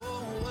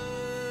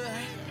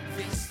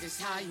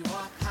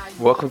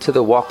Welcome to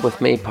the Walk With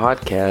Me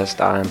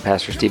podcast. I'm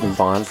Pastor Stephen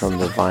Bond from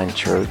the Vine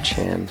Church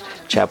in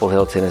Chapel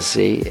Hill,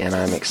 Tennessee, and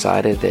I'm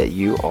excited that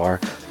you are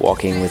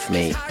walking with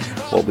me.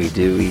 What we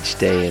do each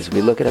day is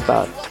we look at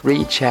about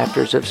 3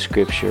 chapters of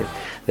Scripture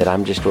that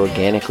I'm just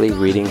organically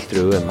reading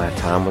through in my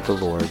time with the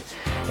Lord,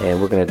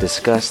 and we're going to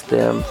discuss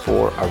them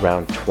for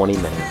around 20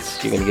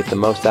 minutes. You're going to get the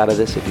most out of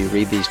this if you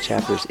read these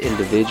chapters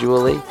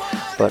individually,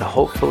 but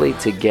hopefully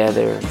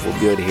together we'll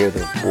be able to hear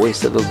the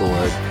voice of the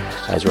Lord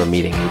as we're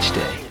meeting each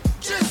day.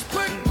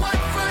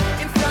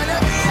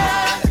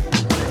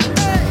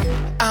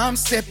 I'm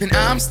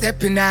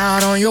stepping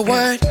out on your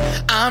word.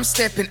 I'm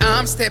stepping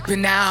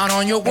out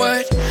on your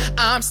word.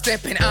 I'm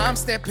stepping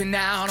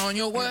out on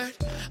your word.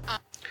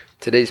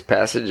 Today's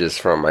passage is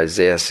from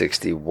Isaiah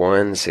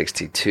 61,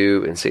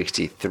 62, and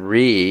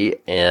 63,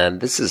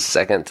 and this is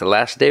second to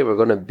last day we're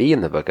going to be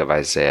in the book of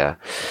Isaiah,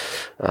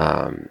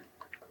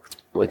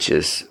 which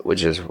is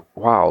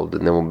wild,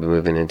 and then we'll be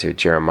moving into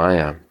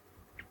Jeremiah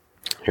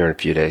here in a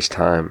few days'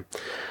 time.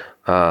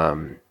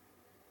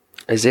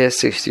 Isaiah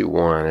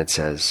 61, it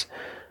says,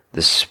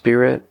 "The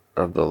Spirit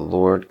of the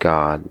Lord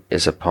God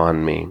is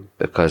upon me,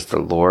 because the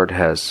Lord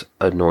has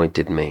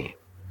anointed me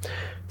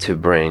to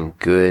bring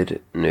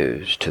good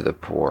news to the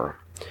poor.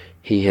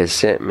 He has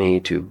sent me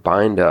to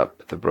bind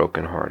up the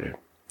brokenhearted,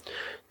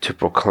 to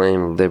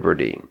proclaim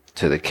liberty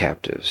to the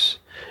captives,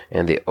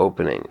 and the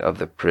opening of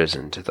the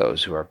prison to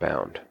those who are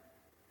bound,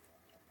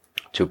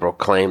 to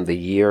proclaim the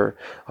year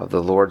of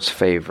the Lord's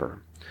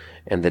favor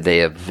and the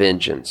day of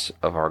vengeance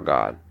of our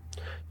God,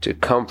 to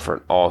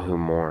comfort all who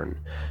mourn,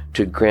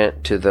 to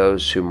grant to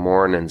those who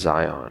mourn in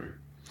Zion,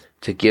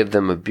 to give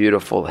them a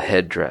beautiful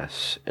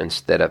headdress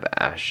instead of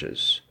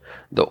ashes,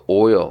 the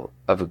oil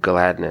of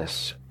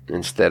gladness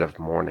instead of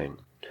mourning,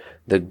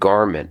 the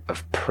garment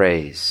of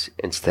praise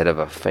instead of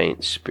a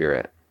faint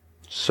spirit,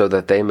 so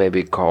that they may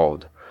be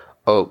called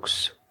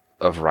oaks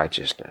of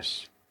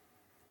righteousness,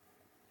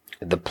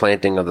 the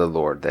planting of the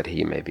Lord, that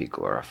he may be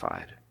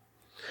glorified."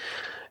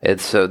 And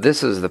so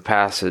this is the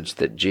passage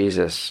that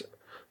Jesus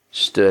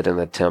stood in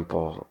the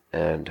temple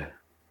and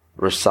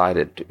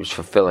recited. It was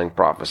fulfilling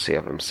prophecy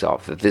of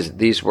himself, that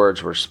these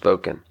words were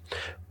spoken,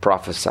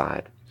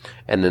 prophesied,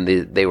 and then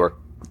they were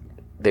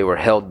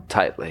held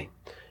tightly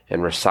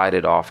and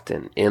recited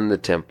often in the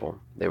temple.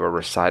 They were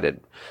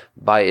recited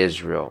by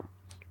Israel,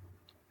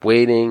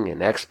 waiting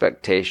in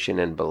expectation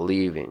and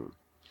believing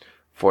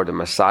for the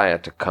Messiah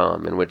to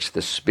come, in which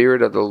the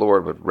Spirit of the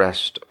Lord would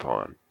rest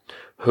upon,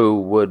 who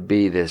would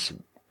be this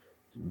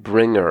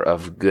bringer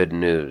of good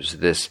news,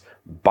 this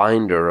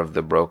binder of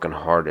the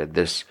brokenhearted,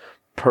 this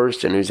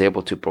person who's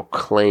able to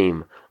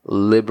proclaim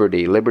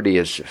liberty. Liberty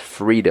is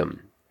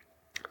freedom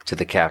to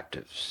the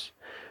captives,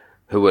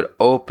 who would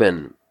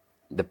open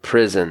the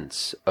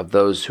prisons of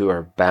those who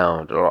are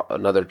bound, or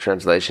another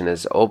translation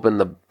is open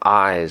the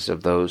eyes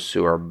of those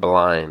who are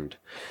blind.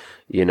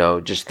 You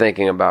know, just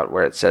thinking about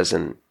where it says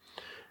in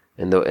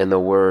the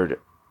word,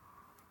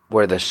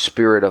 where the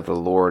Spirit of the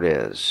Lord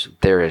is,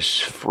 there is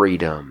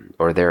freedom,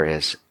 or there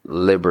is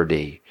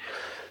liberty.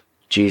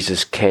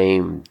 Jesus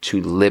came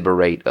to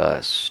liberate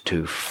us,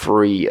 to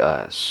free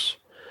us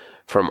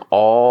from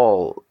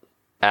all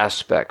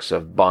aspects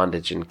of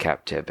bondage and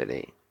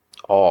captivity.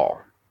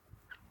 All.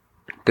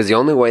 Because the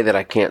only way that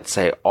I can't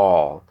say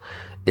all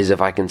is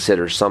if I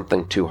consider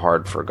something too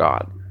hard for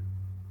God.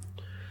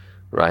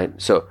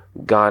 Right? So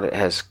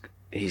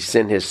He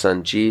sent His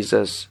Son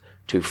Jesus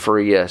to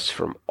free us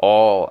from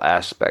all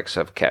aspects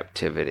of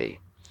captivity.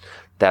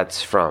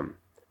 That's from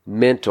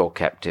mental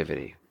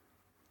captivity.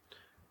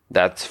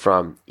 That's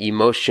from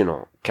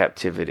emotional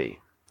captivity.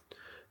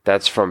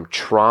 That's from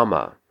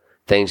trauma,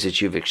 things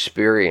that you've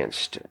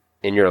experienced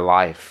in your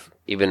life,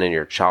 even in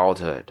your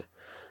childhood.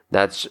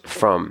 That's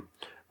from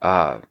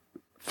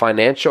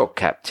financial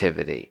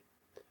captivity,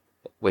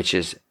 which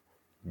is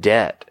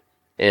debt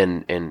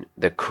and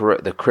the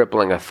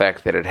crippling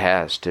effect that it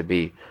has to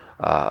be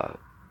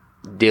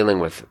dealing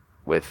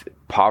with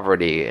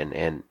poverty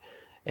and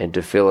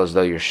to feel as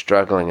though you're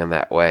struggling in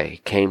that way. He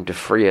came to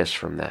free us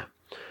from that.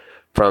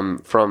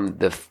 From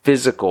the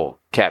physical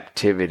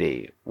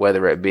captivity,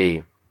 whether it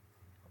be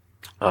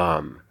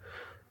in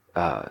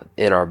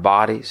our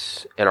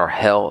bodies, in our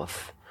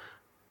health,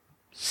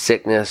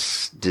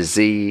 sickness,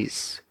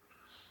 disease,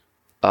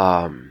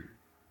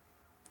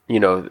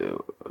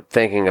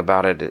 thinking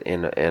about it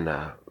in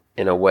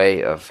a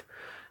way of,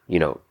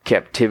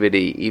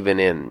 captivity, even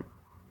in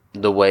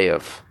the way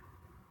of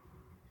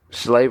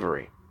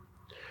slavery.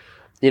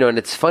 And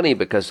it's funny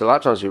because a lot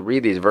of times we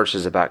read these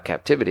verses about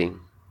captivity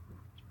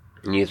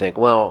and you think,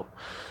 well,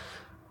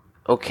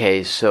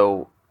 okay,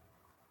 so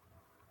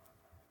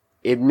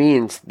it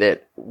means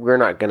that we're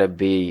not going to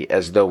be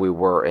as though we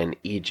were in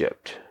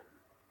Egypt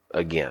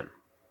again.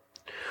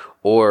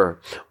 Or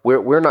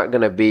we're not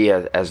going to be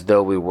as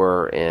though we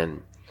were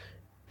in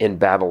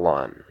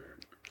Babylon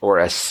or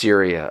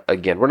Assyria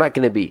again. We're not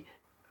going to be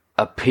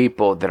a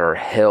people that are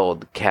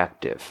held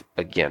captive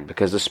again,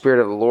 because the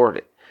Spirit of the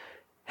Lord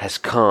has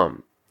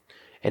come,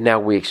 and now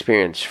we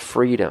experience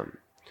freedom.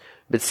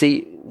 But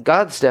see,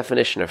 God's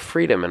definition of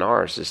freedom and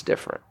ours is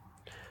different.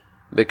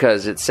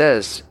 Because it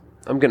says,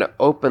 I'm going to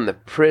open the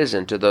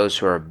prison to those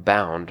who are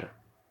bound.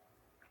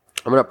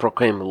 I'm going to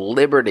proclaim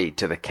liberty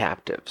to the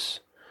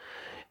captives.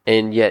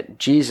 And yet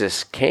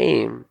Jesus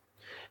came,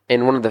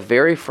 and one of the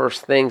very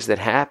first things that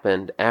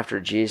happened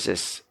after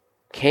Jesus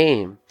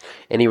came,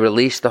 and he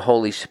released the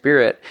Holy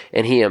Spirit,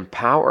 and he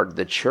empowered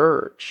the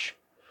church,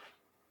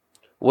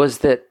 was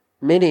that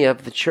many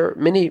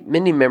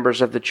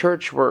members of the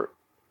church were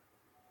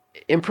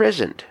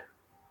imprisoned.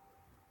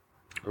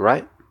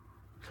 Right?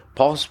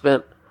 Paul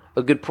spent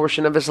a good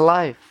portion of his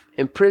life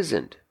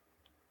imprisoned.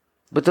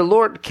 But the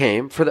Lord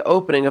came for the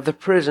opening of the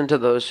prison to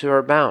those who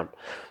are bound.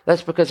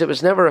 That's because it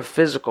was never a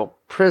physical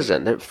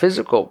prison. The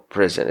physical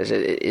prison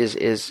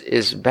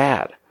is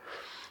bad.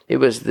 It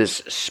was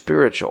this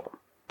spiritual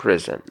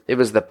prison. It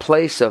was the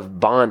place of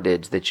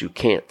bondage that you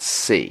can't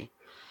see.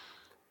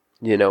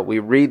 You know, we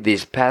read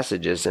these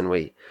passages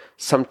and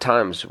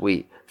sometimes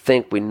we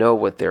think we know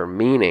what they're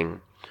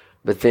meaning,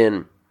 but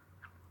then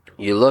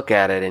you look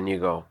at it and you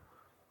go,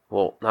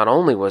 well, not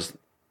only was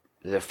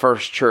the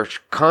first church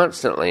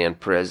constantly in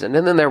prison,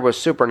 and then there was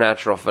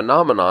supernatural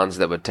phenomenons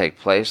that would take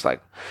place,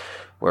 like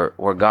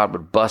where God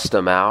would bust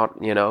them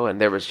out, and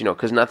there was,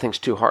 because nothing's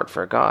too hard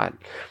for God.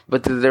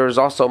 But there was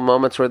also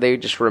moments where they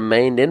just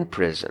remained in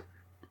prison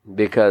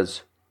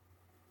because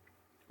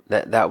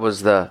that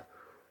was the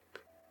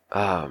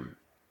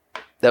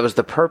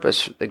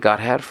purpose that God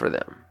had for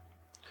them.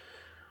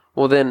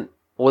 Well, then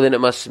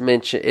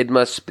it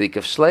must speak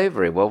of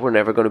slavery. Well, we're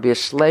never going to be a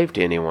slave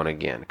to anyone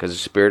again because the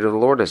Spirit of the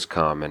Lord has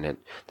come, and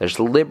there's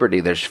liberty,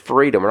 there's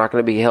freedom. We're not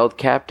going to be held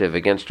captive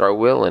against our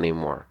will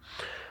anymore.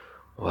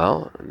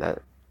 Well,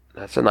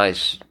 that's a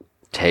nice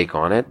take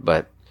on it,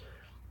 but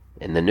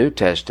in the New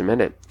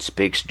Testament, it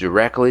speaks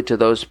directly to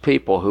those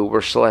people who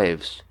were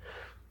slaves,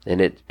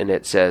 and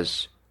it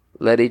says,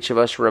 "Let each of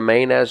us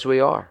remain as we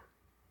are."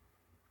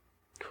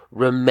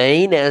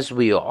 Remain as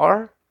we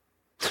are.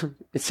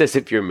 It says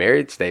if you're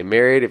married, stay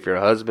married. If you're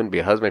a husband, be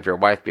a husband. If you're a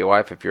wife, be a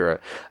wife. If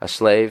you're a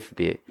slave,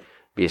 be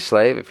a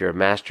slave. If you're a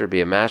master, be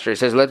a master. It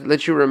says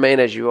let you remain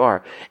as you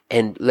are,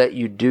 and let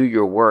you do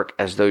your work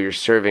as though you're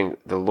serving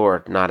the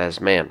Lord, not as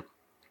man.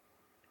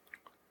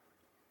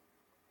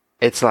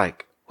 It's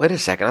like, wait a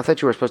second, I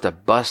thought you were supposed to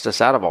bust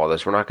us out of all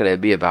this. We're not going to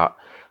be about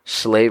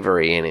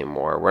slavery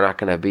anymore. We're not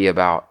going to be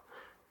about,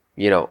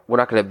 we're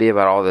not going to be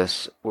about all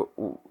this.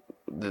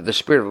 The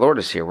Spirit of the Lord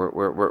is here.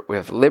 We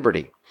have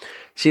liberty.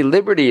 See,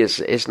 liberty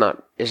is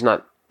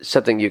not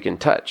something you can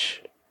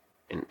touch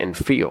and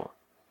feel.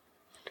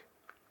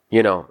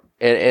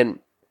 And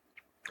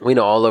we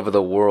know all over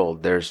the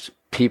world there's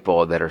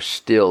people that are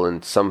still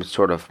in some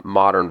sort of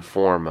modern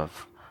form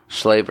of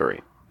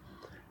slavery.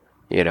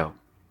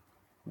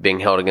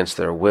 Being held against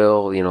their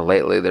will.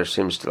 Lately there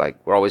seems to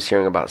we're always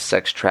hearing about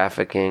sex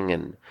trafficking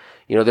and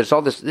there's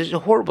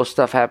horrible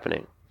stuff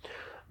happening.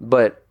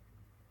 But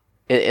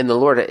in the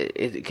Lord,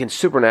 it can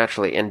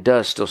supernaturally and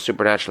does still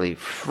supernaturally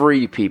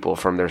free people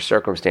from their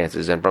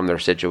circumstances and from their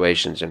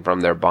situations and from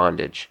their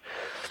bondage,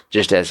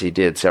 just as he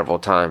did several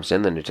times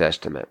in the New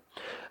Testament.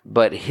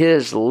 But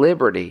his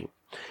liberty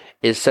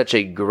is such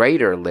a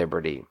greater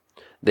liberty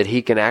that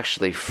he can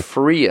actually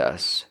free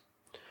us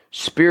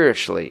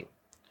spiritually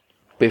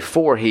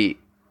before he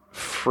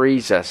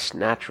frees us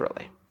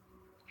naturally.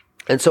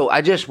 And so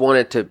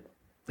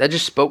that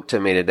just spoke to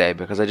me today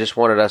because I just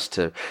wanted us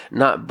to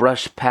not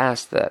brush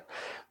past that.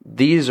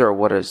 These are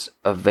what is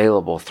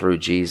available through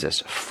Jesus.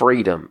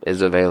 Freedom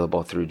is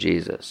available through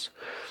Jesus.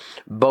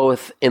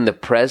 Both in the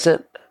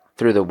present,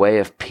 through the way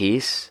of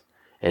peace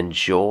and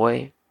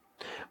joy,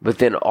 but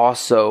then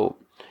also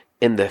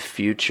in the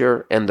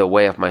future and the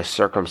way of my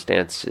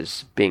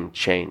circumstances being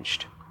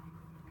changed.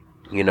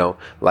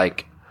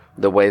 Like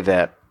the way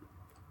that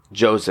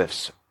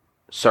Joseph's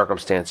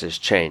circumstances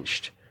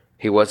changed.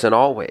 He wasn't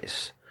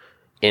always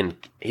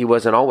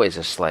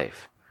a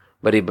slave,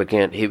 but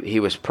he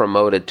was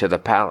promoted to the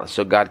palace.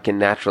 So God can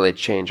naturally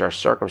change our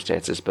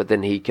circumstances, but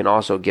then he can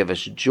also give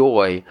us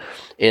joy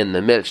in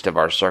the midst of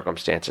our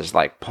circumstances,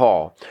 like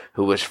Paul,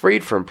 who was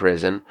freed from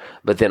prison,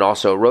 but then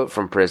also wrote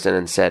from prison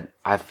and said,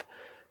 I've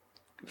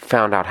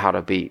found out how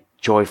to be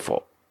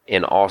joyful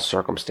in all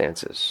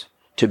circumstances,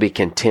 to be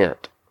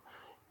content,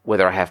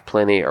 whether I have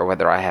plenty or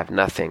whether I have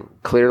nothing.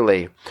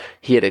 Clearly,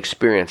 he had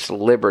experienced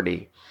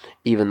liberty,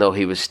 even though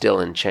he was still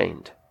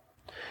enchained.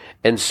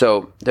 And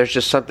so there's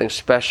just something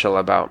special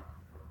about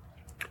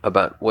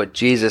what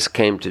Jesus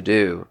came to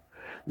do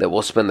that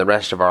we'll spend the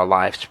rest of our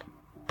lives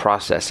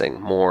processing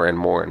more and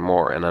more and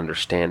more and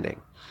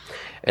understanding.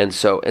 And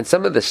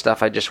some of this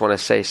stuff, I just want to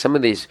say, some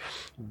of these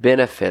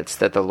benefits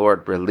that the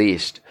Lord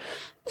released,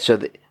 so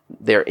that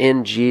they're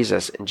in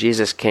Jesus, and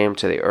Jesus came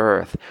to the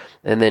earth.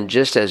 And then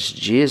just as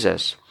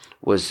Jesus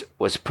was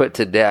put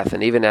to death,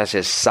 and even as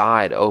his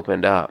side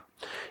opened up,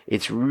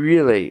 it's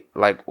really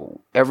like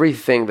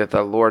everything that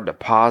the Lord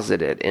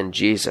deposited in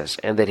Jesus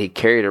and that he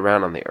carried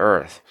around on the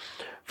earth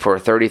for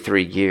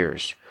 33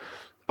 years.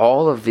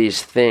 All of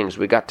these things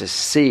we got to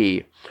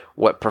see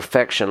what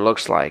perfection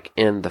looks like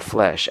in the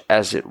flesh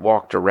as it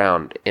walked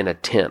around in a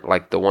tent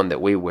like the one that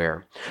we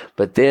wear.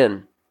 But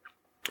then,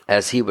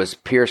 as he was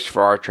pierced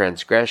for our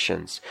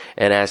transgressions,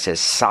 and as his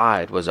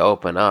side was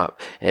opened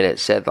up, and it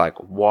said like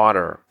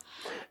water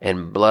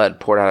and blood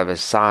poured out of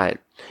his side,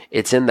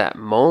 it's in that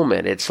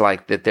moment, it's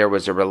like that there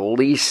was a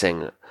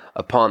releasing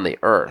upon the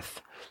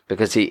earth,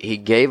 because he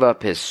gave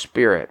up his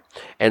spirit.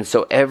 And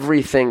so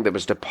everything that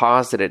was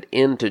deposited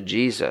into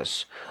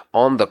Jesus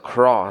on the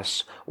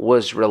cross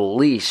was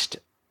released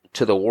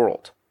to the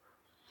world.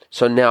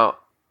 So now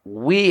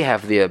we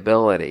have the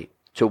ability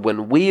to,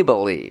 when we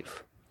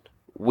believe,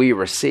 we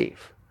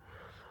receive.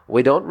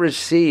 We don't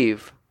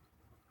receive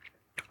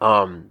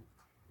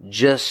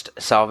just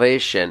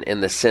salvation in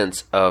the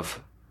sense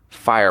of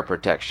fire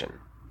protection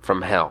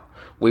from hell.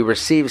 We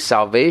receive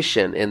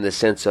salvation in the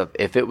sense of,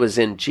 if it was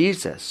in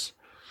Jesus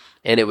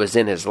and it was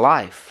in his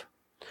life,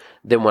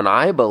 then when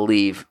I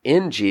believe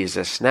in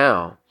Jesus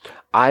now,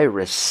 I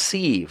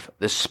receive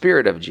the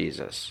Spirit of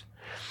Jesus,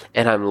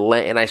 and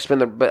I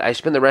spend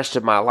the rest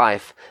of my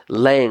life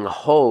laying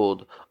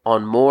hold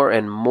on more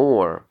and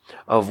more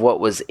of what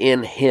was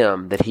in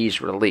him that he's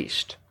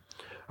released.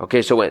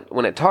 Okay, so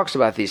when it talks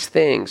about these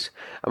things,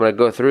 I'm going to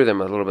go through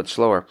them a little bit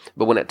slower,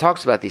 but when it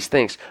talks about these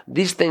things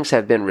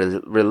have been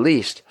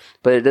released,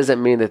 but it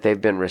doesn't mean that they've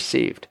been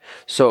received.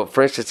 So,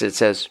 for instance, it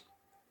says,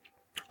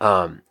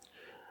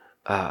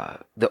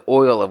 the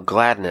oil of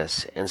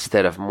gladness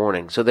instead of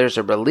mourning. So there's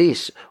a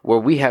release where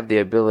we have the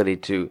ability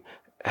to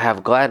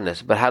have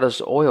gladness, but how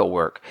does oil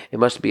work? It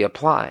must be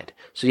applied.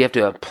 So you have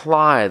to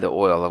apply the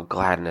oil of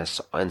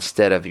gladness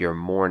instead of your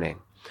mourning,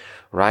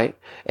 right?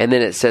 And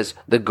then it says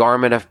the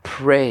garment of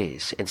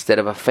praise instead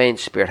of a faint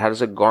spirit. How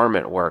does a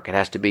garment work? It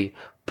has to be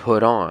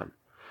put on,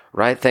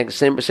 right?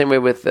 Same way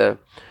with the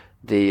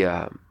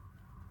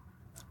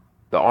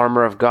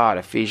armor of God,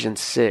 Ephesians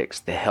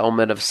 6, the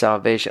helmet of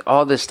salvation,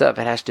 all this stuff,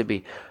 it has to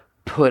be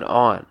put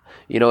on.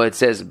 You know, it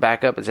says,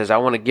 back up, it says, I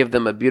want to give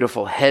them a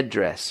beautiful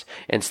headdress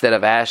instead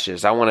of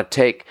ashes. I want to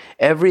take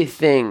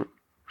everything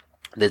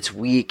that's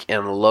weak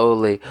and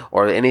lowly,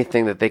 or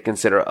anything that they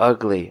consider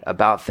ugly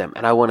about them,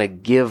 and I want to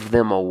give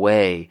them a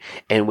way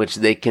in which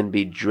they can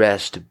be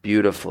dressed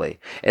beautifully.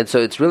 And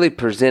so it's really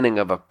presenting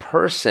of a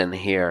person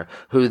here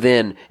who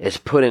then is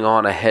putting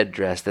on a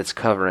headdress that's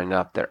covering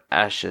up their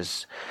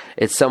ashes.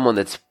 It's someone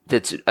that's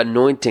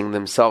anointing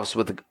themselves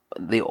with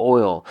the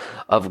oil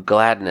of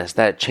gladness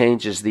that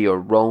changes the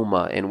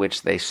aroma in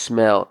which they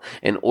smell.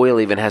 And oil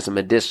even has a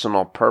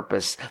medicinal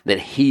purpose that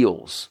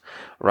heals,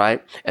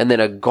 right? And then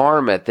a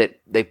garment that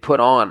they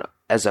put on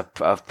as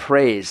of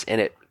praise,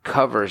 and it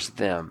covers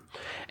them.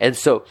 And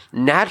so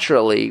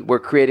naturally, we're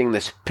creating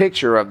this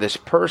picture of this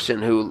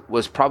person who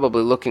was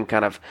probably looking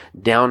kind of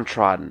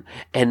downtrodden.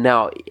 And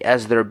now,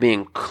 as they're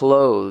being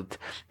clothed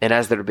and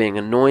as they're being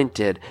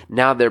anointed,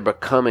 now they're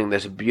becoming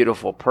this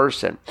beautiful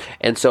person.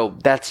 And so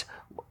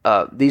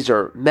these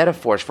are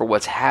metaphors for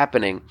what's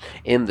happening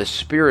in the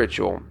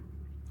spiritual.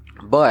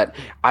 But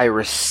I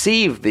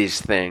receive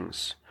these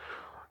things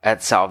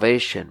at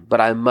salvation,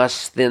 but I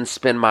must then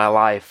spend my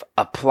life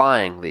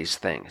applying these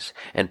things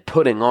and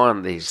putting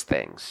on these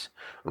things,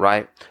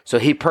 right? So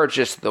he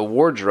purchased the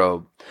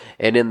wardrobe,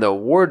 and in the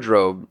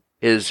wardrobe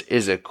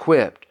is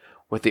equipped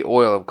with the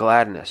oil of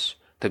gladness,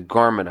 the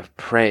garment of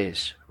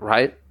praise,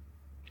 right?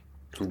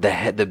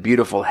 The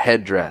beautiful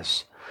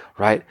headdress,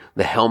 right?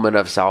 The helmet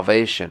of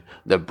salvation,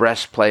 the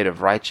breastplate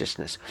of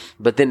righteousness.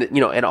 But then,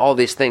 and all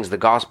these things, the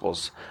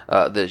gospels,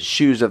 the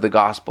shoes of the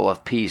gospel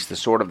of peace, the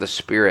sword of the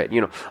Spirit,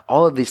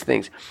 all of these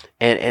things.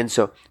 And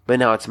so, but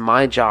now it's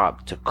my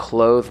job to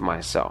clothe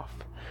myself,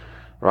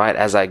 right?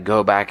 As I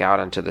go back out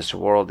into this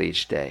world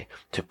each day,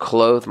 to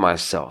clothe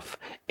myself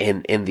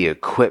in the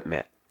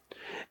equipment,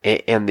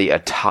 in the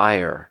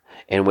attire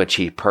in which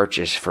he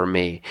purchased for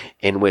me,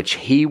 in which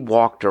he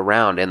walked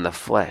around in the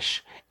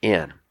flesh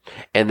in.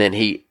 And then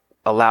he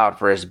allowed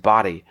for his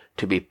body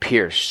to be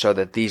pierced so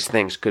that these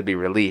things could be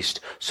released,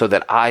 so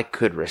that I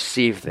could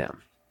receive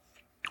them.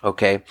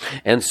 Okay?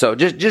 And so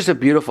just a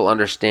beautiful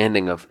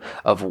understanding of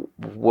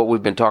what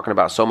we've been talking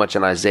about so much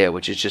in Isaiah,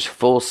 which is just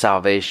full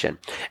salvation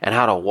and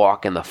how to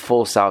walk in the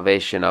full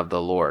salvation of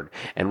the Lord.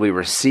 And we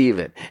receive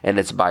it, and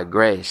it's by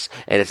grace,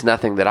 and it's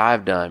nothing that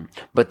I've done,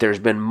 but there's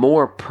been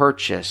more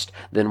purchased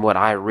than what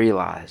I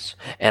realize.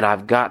 And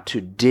I've got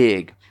to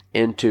dig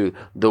into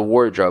the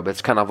wardrobe.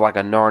 It's kind of like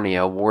a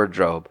Narnia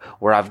wardrobe,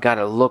 where I've got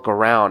to look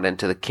around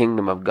into the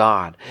kingdom of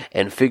God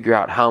and figure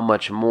out how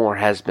much more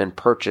has been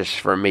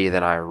purchased for me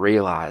than I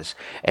realize,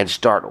 and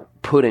start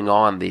putting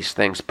on these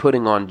things,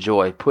 putting on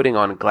joy, putting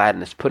on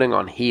gladness, putting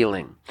on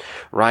healing,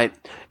 right?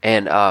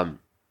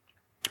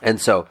 And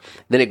so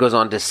then it goes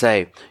on to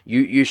say,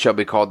 you shall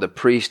be called the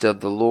priest of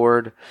the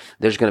Lord.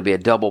 There's going to be a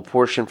double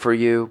portion for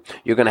you.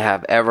 You're going to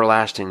have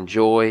everlasting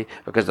joy,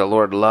 because the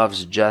Lord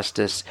loves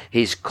justice.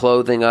 He's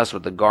clothing us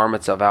with the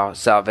garments of our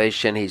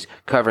salvation. He's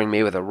covering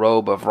me with a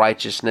robe of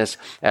righteousness,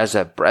 as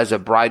a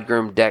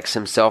bridegroom decks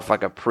himself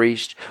like a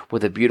priest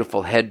with a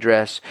beautiful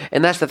headdress.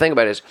 And that's the thing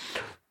about it, is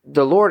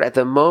the Lord, at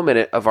the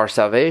moment of our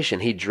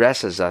salvation, he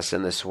dresses us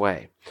in this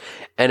way.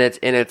 And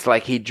it's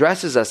like he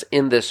dresses us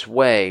in this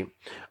way,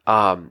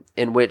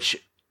 in which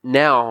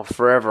now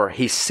forever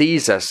he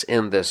sees us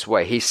in this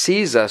way. He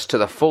sees us to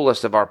the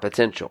fullest of our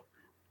potential.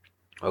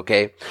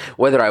 Okay,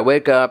 whether I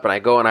wake up and I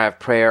go and I have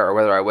prayer, or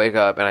whether I wake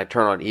up and I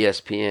turn on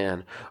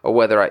ESPN, or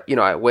whether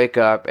I wake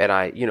up and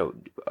I,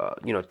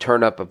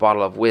 turn up a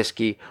bottle of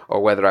whiskey, or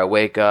whether I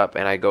wake up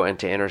and I go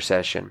into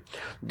intercession,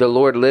 the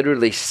Lord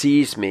literally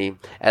sees me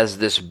as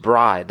this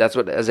bride. That's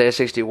what Isaiah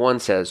 61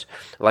 says,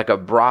 like a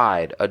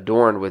bride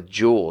adorned with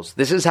jewels.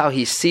 This is how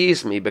he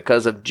sees me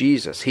because of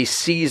Jesus. He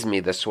sees me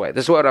this way.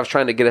 This is what I was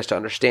trying to get us to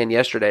understand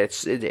yesterday.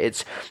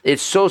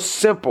 It's so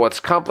simple. It's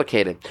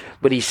complicated,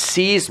 but he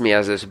sees me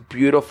as this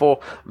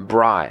beautiful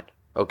bride.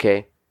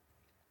 Okay.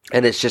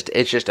 And it's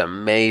just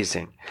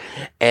amazing.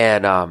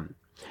 And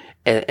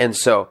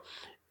so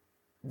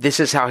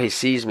this is how he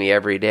sees me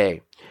every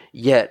day.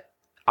 Yet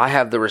I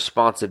have the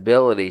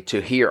responsibility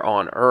to, here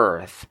on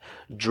earth,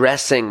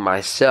 dressing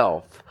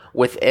myself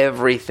with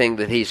everything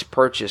that he's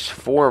purchased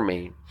for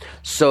me,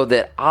 so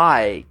that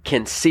I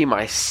can see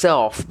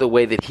myself the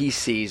way that he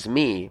sees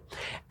me,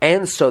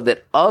 and so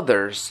that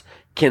others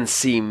can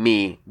see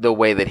me the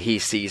way that he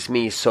sees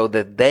me, so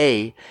that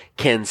they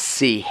can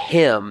see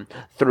him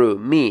through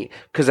me.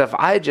 Because if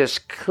I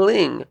just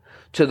cling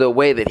to the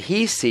way that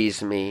he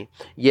sees me,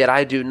 yet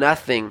I do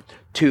nothing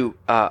to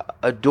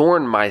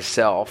adorn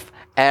myself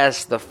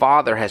as the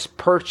Father has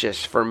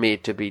purchased for me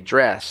to be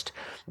dressed,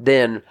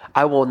 then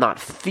I will not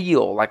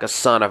feel like a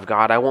son of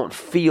God. I won't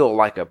feel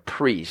like a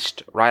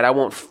priest, right? I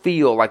won't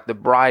feel like the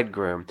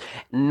bridegroom,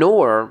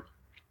 nor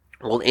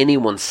will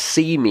anyone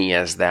see me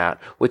as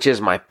that, which is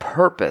my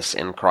purpose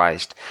in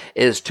Christ,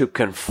 is to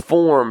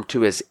conform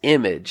to his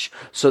image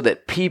so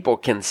that people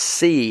can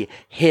see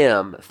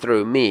him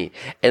through me.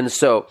 And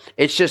so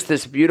it's just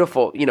this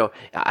beautiful,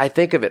 I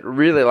think of it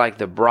really like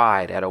the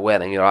bride at a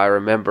wedding. I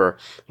remember,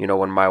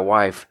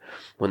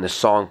 when the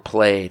song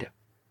played,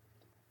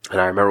 and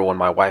I remember when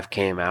my wife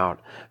came out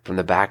from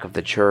the back of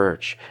the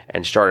church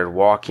and started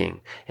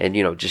walking, and,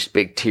 just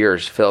big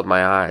tears filled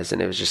my eyes.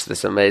 And it was just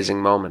this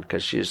amazing moment,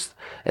 because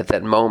at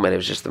that moment, it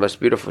was just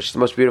she's the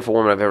most beautiful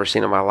woman I've ever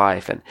seen in my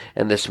life.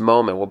 And this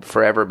moment will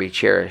forever be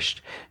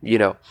cherished,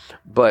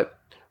 But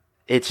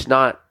it's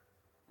not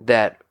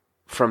that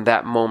from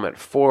that moment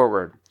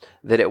forward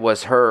that it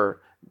was her,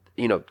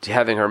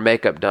 having her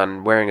makeup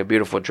done, wearing a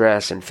beautiful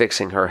dress, and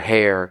fixing her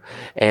hair,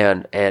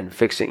 and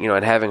fixing,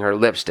 and having her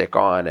lipstick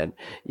on, and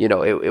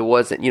it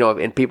wasn't,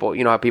 and people,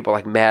 how people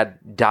like mad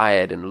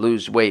diet and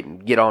lose weight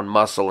and get on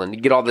muscle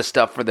and get all this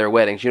stuff for their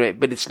weddings,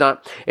 but it's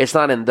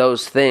not in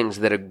those things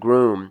that a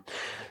groom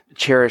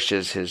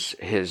cherishes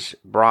his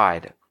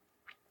bride,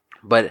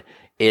 but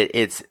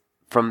it's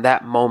from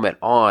that moment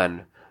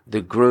on,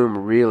 the groom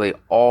really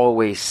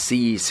always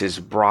sees his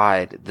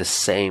bride the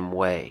same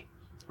way,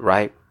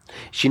 right?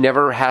 She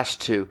never has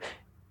to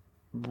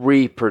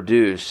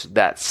reproduce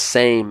that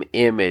same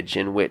image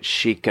in which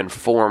she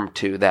conformed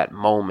to that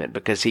moment,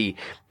 because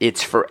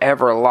it's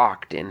forever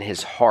locked in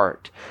his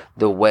heart,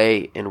 the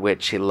way in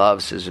which he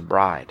loves his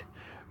bride,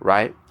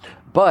 right?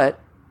 But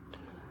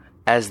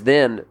as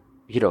then,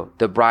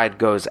 the bride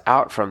goes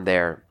out from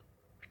there,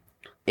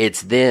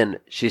 it's then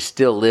she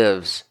still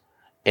lives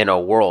in a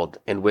world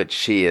in which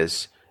she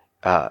is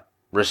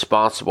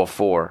responsible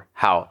for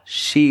how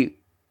she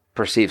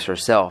perceives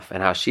herself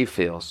and how she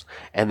feels,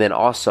 and then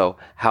also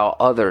how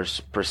others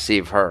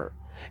perceive her,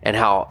 and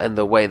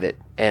the way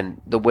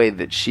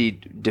that she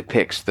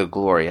depicts the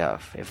glory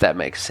of, if that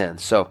makes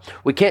sense. So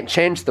we can't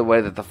change the way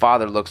that the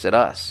Father looks at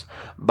us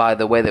by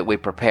the way that we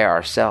prepare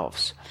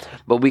ourselves,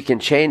 but we can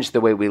change the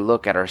way we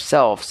look at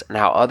ourselves and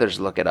how others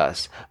look at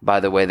us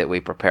by the way that we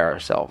prepare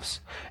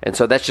ourselves. And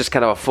so that's just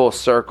kind of a full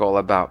circle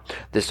about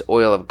this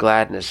oil of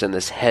gladness and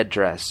this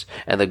headdress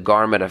and the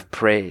garment of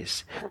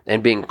praise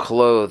and being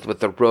clothed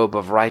with the robe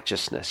of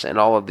righteousness and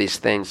all of these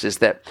things, is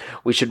that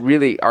we should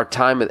really, our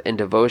time in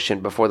devotion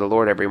before the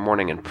Lord every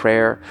morning in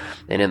prayer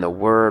and in the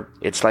Word,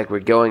 it's like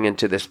we're going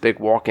into this big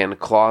walk-in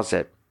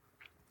closet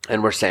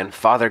and we're saying,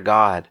 Father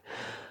God,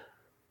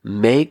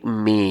 make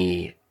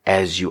me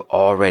as you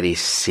already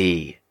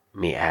see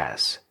me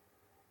as.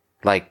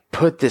 Like,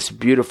 put this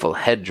beautiful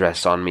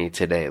headdress on me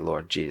today,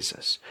 Lord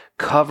Jesus.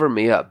 Cover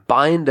me up.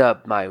 Bind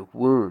up my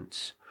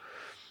wounds,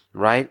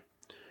 right?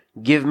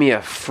 Give me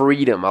a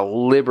freedom, a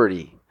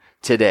liberty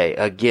today,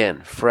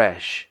 again,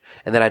 fresh.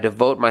 And then I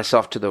devote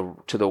myself to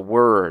the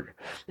Word,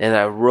 and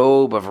a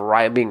robe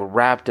of being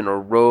wrapped in a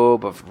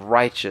robe of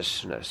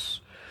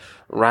righteousness,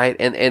 right?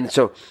 And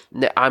so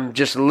I'm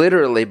just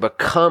literally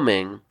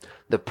becoming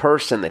the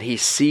person that he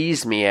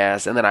sees me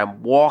as, and then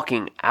I'm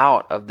walking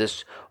out of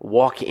this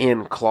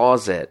walk-in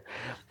closet,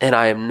 and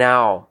I am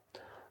now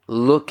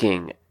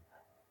looking,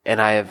 and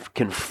I have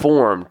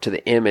conformed to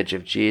the image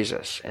of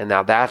Jesus. And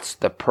now that's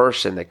the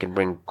person that can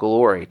bring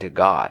glory to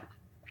God,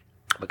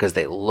 because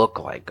they look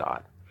like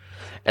God.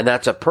 And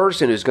that's a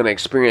person who's going to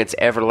experience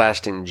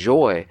everlasting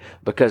joy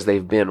because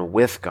they've been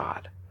with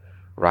God,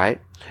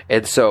 right?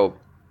 And so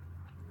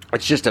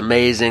it's just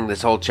amazing.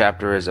 This whole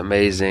chapter is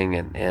amazing,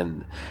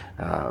 and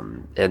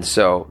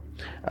so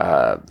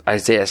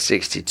Isaiah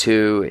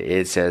 62,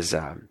 it says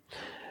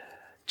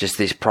just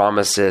these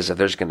promises of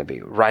there's going to be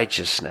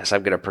righteousness.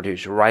 I'm going to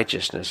produce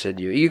righteousness in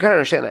you. You got to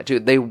understand that too.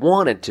 They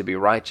wanted to be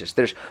righteous.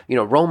 There's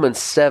Romans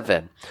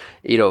 7.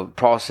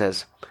 Paul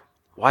says,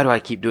 why do I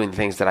keep doing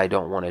things that I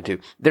don't want to do?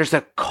 There's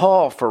a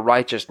call for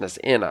righteousness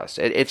in us.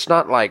 It's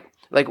not like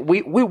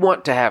we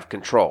want to have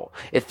control.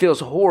 It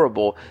feels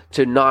horrible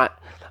to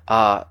not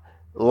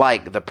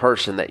like the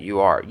person that you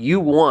are.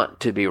 You want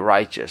to be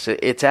righteous.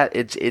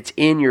 It's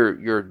in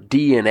your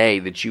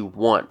DNA that you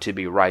want to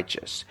be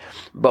righteous.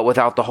 But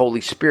without the Holy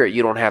Spirit,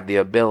 you don't have the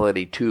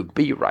ability to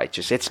be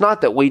righteous. It's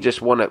not that we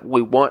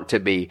want to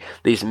be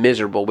these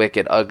miserable,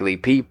 wicked, ugly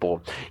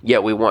people,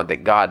 yet we want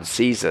that God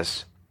sees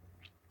us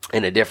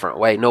in a different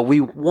way. No,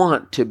 we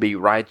want to be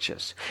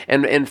righteous.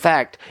 And in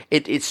fact,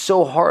 it's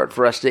so hard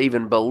for us to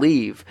even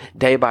believe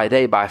day by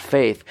day by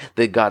faith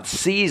that God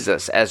sees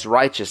us as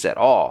righteous at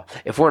all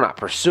if we're not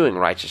pursuing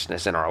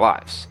righteousness in our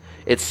lives.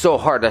 It's so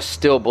hard to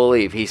still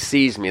believe He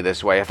sees me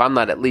this way if I'm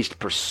not at least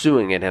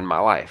pursuing it in my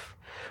life,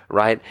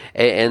 right?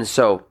 And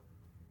so,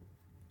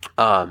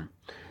 and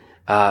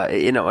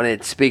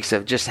it speaks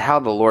of just how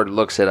the Lord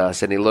looks at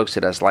us, and He looks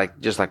at us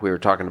just like we were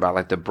talking about,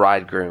 like the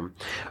bridegroom.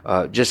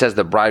 Just as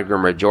the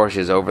bridegroom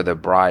rejoices over the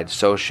bride,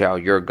 so shall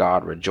your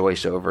God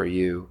rejoice over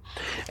you.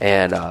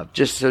 And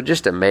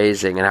just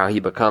amazing, and how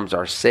He becomes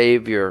our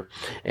Savior,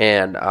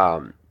 and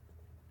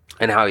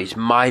how He's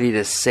mighty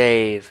to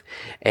save,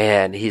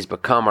 and He's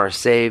become our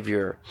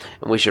Savior,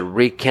 and we should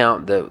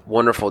recount the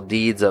wonderful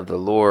deeds of the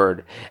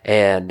Lord,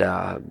 and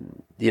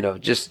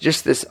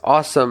just this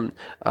awesome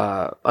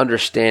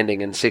understanding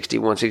in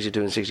 61,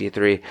 62, and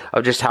 63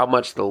 of just how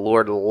much the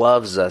Lord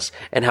loves us,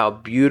 and how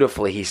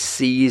beautifully He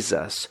sees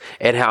us,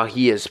 and how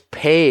He is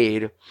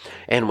paid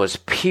and was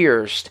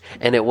pierced,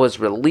 and it was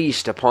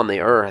released upon the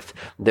earth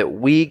that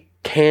we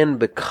can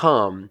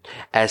become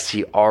as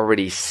He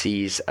already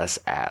sees us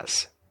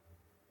as.